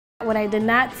What I did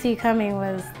not see coming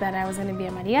was that I was going to be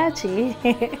a mariachi.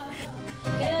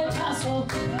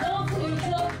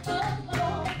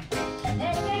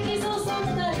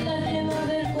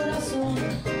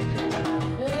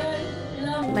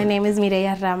 My name is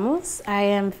Mireya Ramos. I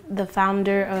am the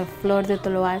founder of Flor de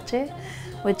Toloache,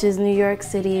 which is New York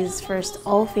City's first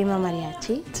all-female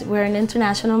mariachi. We're an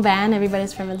international band.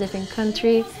 Everybody's from a different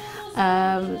country.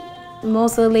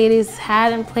 Most of the ladies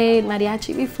hadn't played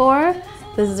mariachi before.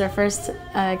 This is our first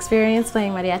experience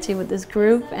playing mariachi with this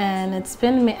group, and it's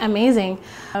been amazing.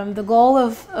 The goal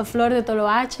of Flor de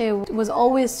Toloache was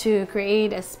always to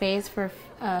create a space for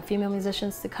female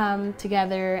musicians to come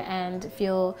together and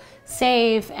feel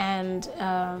safe and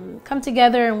come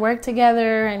together and work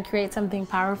together and create something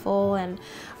powerful and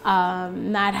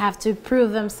not have to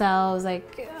prove themselves,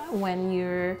 like when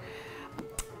you're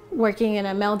working in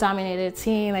a male-dominated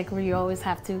scene, like where you always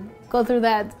have to go through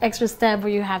that extra step where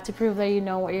you have to prove that you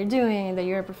know what you're doing and that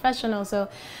you're a professional. So,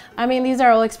 I mean, these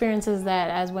are all experiences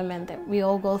that as women that we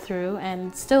all go through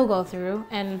and still go through,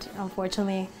 and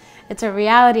unfortunately it's a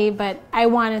reality, but I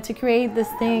wanted to create this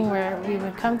thing where we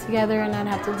would come together and not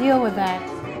have to deal with that.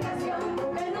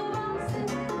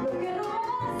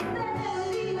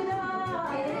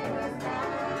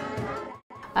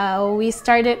 We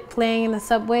started playing in the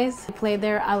subways. We played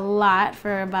there a lot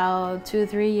for about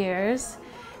 2-3 years.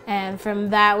 And from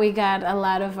that we got a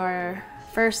lot of our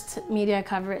first media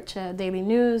coverage, Daily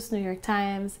News, New York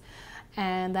Times,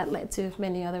 and that led to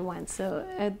many other ones. So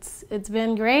it's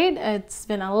been great. It's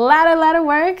been a lot of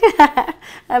work,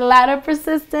 a lot of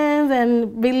persistence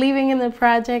and believing in the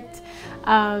project.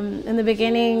 In the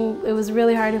beginning, it was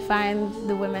really hard to find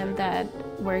the women that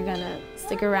were gonna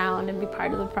stick around and be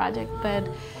part of the project, but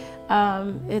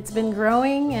it's been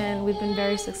growing and we've been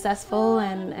very successful,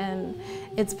 and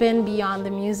it's been beyond the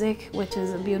music, which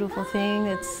is a beautiful thing.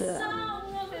 It's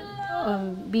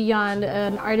beyond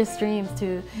an artist's dreams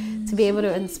to be able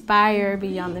to inspire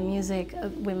beyond the music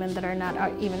women that are not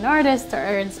even artists or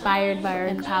are inspired by or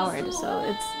empowered. So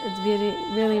it's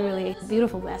really a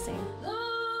beautiful blessing.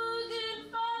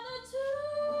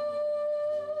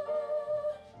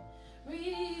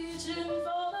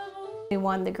 We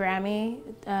won the Grammy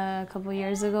a couple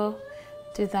years ago,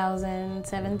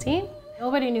 2017.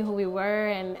 Nobody knew who we were,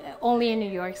 and only in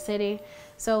New York City.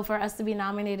 So for us to be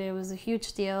nominated, it was a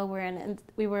huge deal.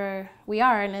 We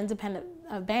are an independent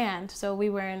band, so we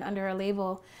weren't under a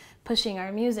label pushing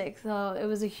our music. So it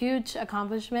was a huge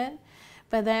accomplishment.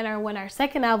 But then when our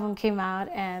second album came out,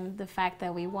 and the fact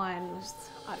that we won was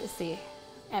obviously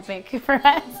epic for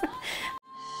us.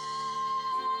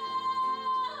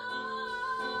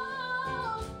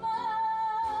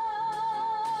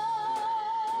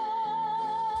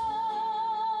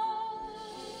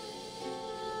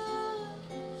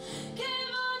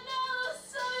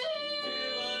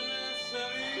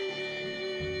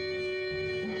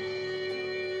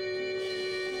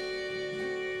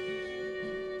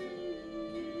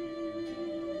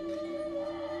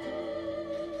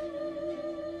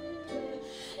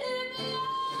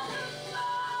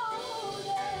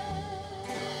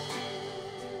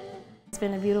 It's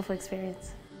been a beautiful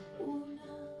experience.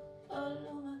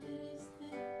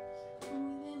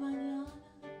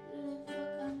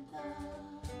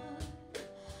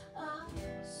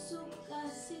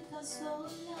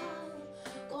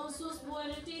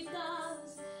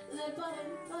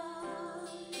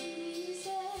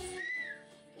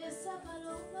 Esa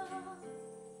paloma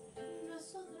no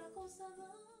es otra cosa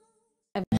más.